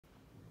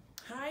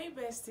Hi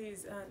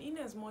besties, and in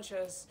as much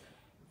as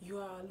you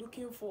are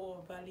looking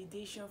for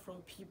validation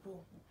from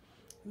people,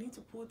 you need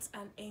to put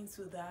an end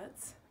to that,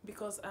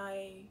 because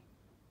I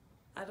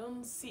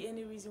don't see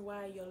any reason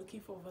why you're looking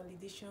for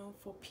validation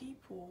for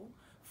people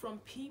from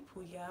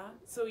people, yeah.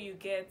 So you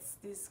get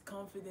this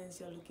confidence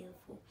you're looking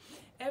for.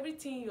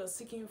 Everything you're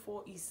seeking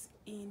for is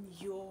in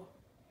your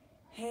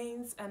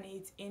hands, and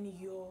it's in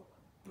your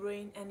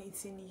brain, and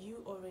it's in you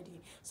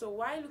already. So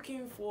why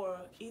looking for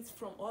it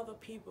from other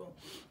people?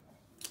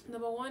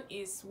 Number one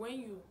is when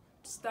you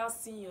start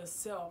seeing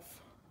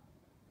yourself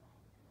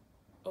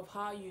of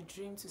how you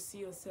dream to see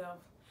yourself,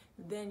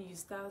 then you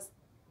start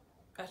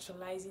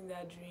actualizing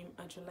that dream,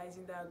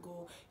 actualizing that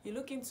goal. You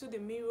look into the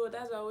mirror.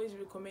 That's why I always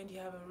recommend you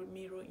have a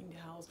mirror in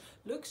the house.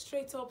 Look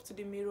straight up to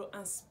the mirror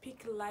and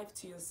speak life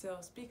to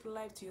yourself. Speak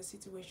life to your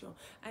situation.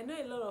 I know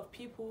a lot of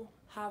people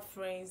have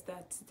friends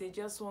that they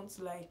just want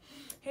to, like,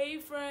 hey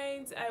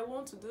friends, I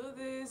want to do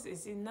this,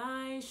 is it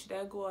nice, should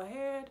I go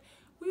ahead?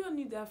 We all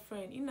need that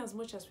friend. In as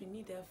much as we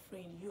need that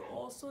friend, you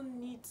also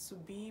need to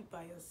be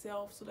by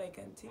yourself so that you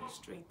can think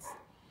straight.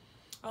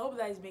 I hope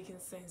that is making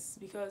sense,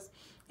 because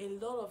a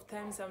lot of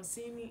times I'm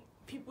seeing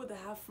people that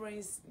have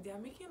friends, they are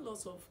making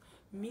lots of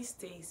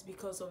mistakes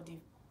because of the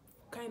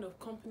kind of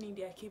company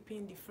they are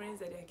keeping, the friends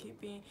that they are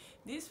keeping.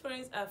 These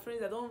friends are friends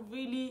that don't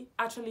really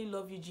actually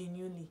love you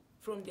genuinely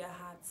from their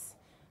hearts.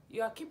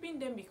 You are keeping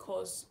them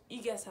because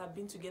you guys have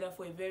been together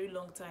for a very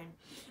long time,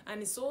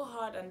 and it's so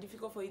hard and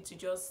difficult for you to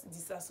just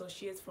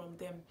disassociate from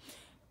them.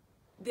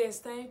 There's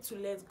time to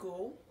let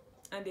go,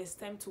 and there's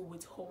time to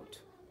withhold.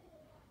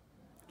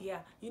 Yeah,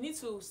 you need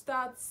to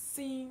start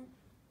seeing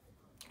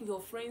your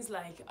friends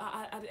like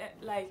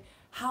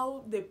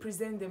how they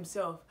present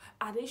themselves.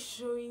 Are they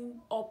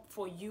showing up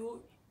for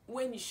you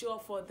when you show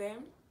up for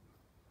them?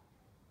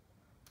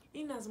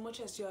 In as much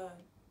as you're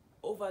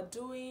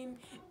overdoing,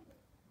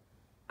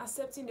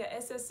 accepting their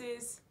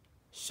excesses,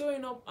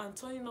 showing up and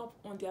turning up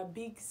on their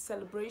big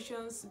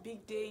celebrations,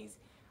 big days,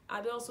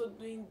 are they also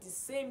doing the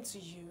same to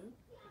you?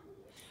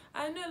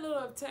 I know a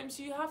lot of times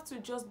you have to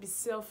just be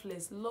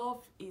selfless.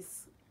 Love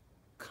is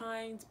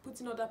kind,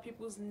 putting other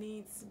people's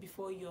needs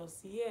before yours.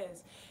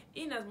 Yes,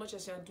 in as much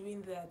as you're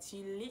doing that,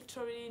 you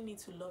literally need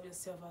to love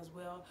yourself as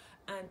well,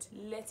 and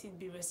let it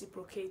be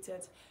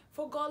reciprocated.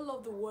 For God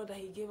loved the world that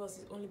he gave us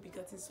his only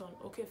begotten son.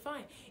 Okay,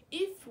 fine.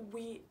 If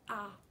we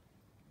are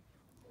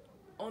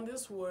on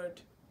this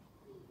word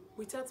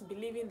without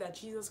believing that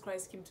Jesus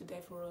Christ came to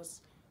die for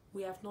us,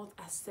 we have not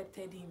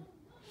accepted him.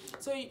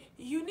 So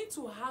you need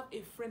to have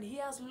a friend. He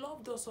has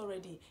loved us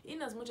already.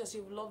 In as much as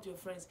you've loved your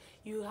friends,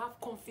 you have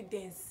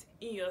confidence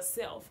in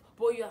yourself,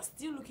 but you are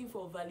still looking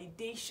for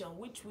validation,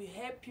 which will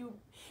help you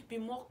be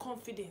more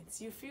confident.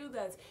 You feel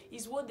that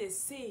is what they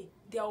say,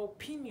 their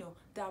opinion,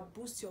 that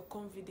boosts your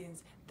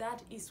confidence.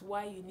 That is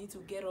why you need to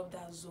get off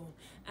that zone.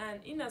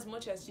 And in as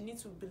much as you need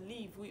to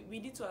believe, we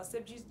need to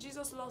accept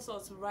Jesus loves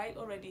us right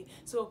already.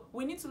 So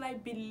we need to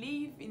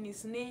believe in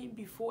his name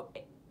before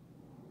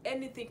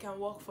anything can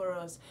work for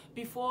us,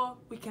 before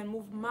we can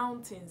move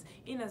mountains.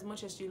 In as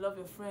much as you love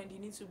your friend, you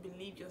need to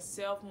believe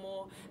yourself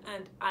more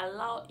and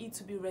allow it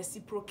to be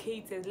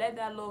reciprocated. Let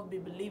that love be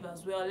believed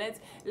as well.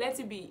 Let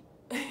it be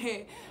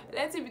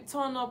let it be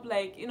turned up,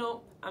 like,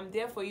 I'm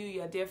there for you,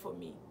 you are there for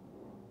me.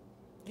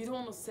 You don't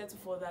want to settle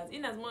for that.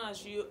 In as much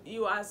as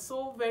you are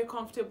so very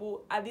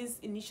comfortable at this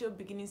initial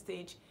beginning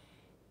stage,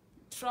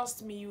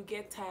 trust me, you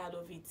get tired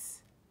of it.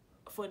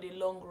 For the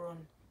long run,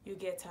 you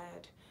get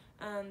tired.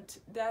 And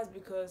that's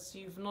because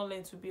you've not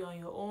learned to be on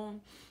your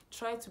own.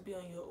 Try to be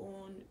on your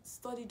own.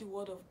 Study the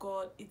word of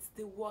God. It's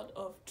the word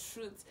of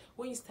truth.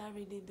 When you start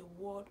reading the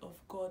word of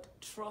God,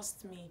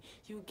 trust me,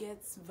 you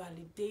get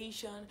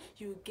validation,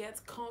 you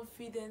get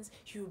confidence,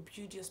 you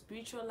build your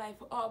spiritual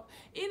life up.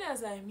 In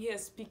as I'm here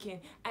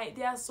speaking,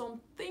 there are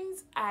some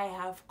things I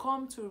have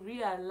come to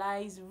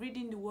realize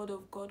reading the word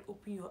of God.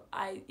 Open your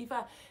eyes. If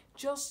I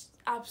just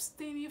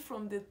abstain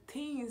from the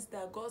things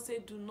that God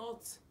said, do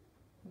not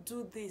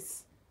do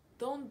this,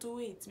 don't do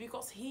it,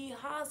 because he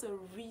has a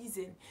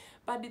reason.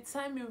 By the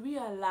time you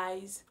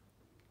realize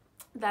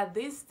that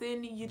this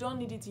thing, you don't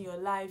need it in your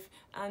life,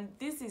 and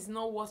this is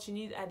not what you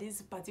need at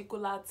this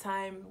particular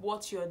time,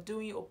 what you're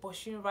doing or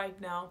pursuing right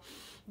now,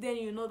 then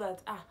you know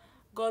that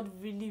God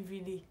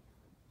really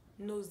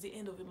knows the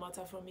end of the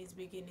matter from its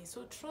beginning.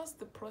 So trust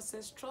the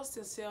process, trust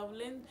yourself,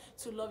 learn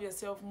to love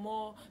yourself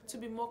more, to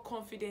be more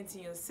confident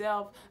in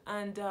yourself,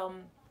 and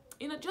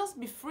just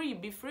be free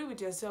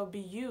with yourself. Be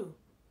you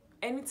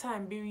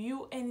anytime, be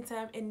you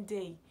anytime, any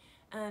day.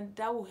 And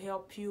that will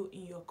help you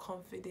in your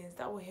confidence,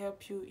 that will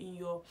help you in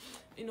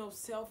your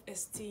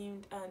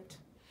self-esteem, and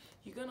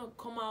you're gonna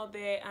come out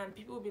there and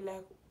people will be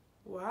like,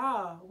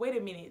 wow, wait a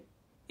minute,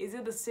 is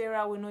it the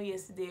Sarah we know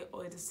yesterday,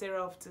 or the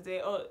Sarah of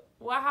today, or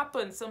what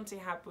happened? Something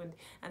happened.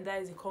 And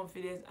that is the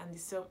confidence and the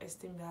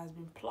self-esteem that has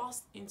been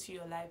plussed into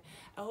your life.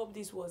 I hope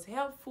this was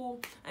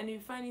helpful, and if you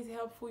find it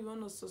helpful, you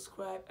want to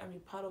subscribe and be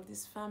part of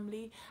this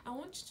family. I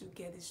want you to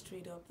get it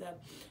straight up that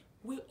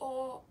we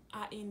all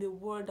are in the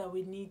world that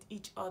we need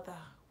each other.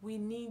 We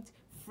need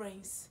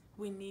friends.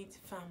 We need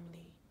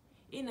family.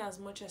 In as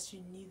much as you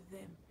need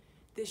them,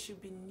 they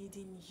should be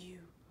needing you.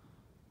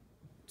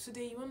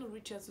 Today you want to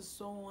reach out to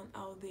someone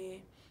out there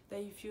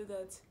that you feel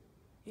that,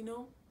 you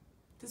know,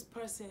 this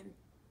person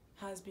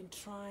has been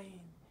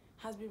trying,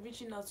 has been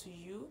reaching out to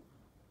you.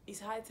 It's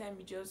high time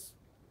you just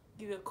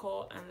give a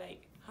call and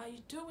like, how you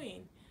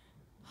doing?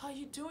 How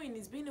you doing?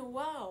 It's been a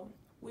while.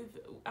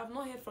 I've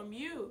not heard from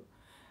you.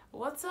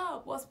 What's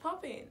up? What's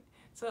popping?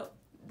 So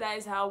that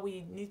is how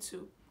we need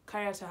to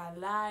carry out our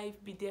life,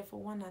 be there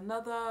for one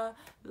another,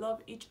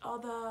 love each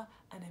other,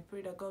 and I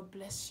pray that God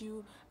bless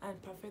you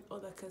and perfect all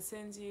that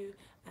concerns you.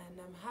 And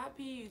I'm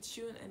happy you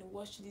tuned and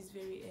watched this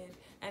very end.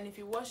 And if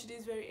you watched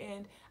this very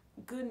end,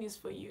 good news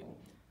for you.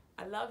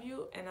 I love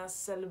you and I'll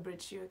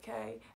celebrate you, okay?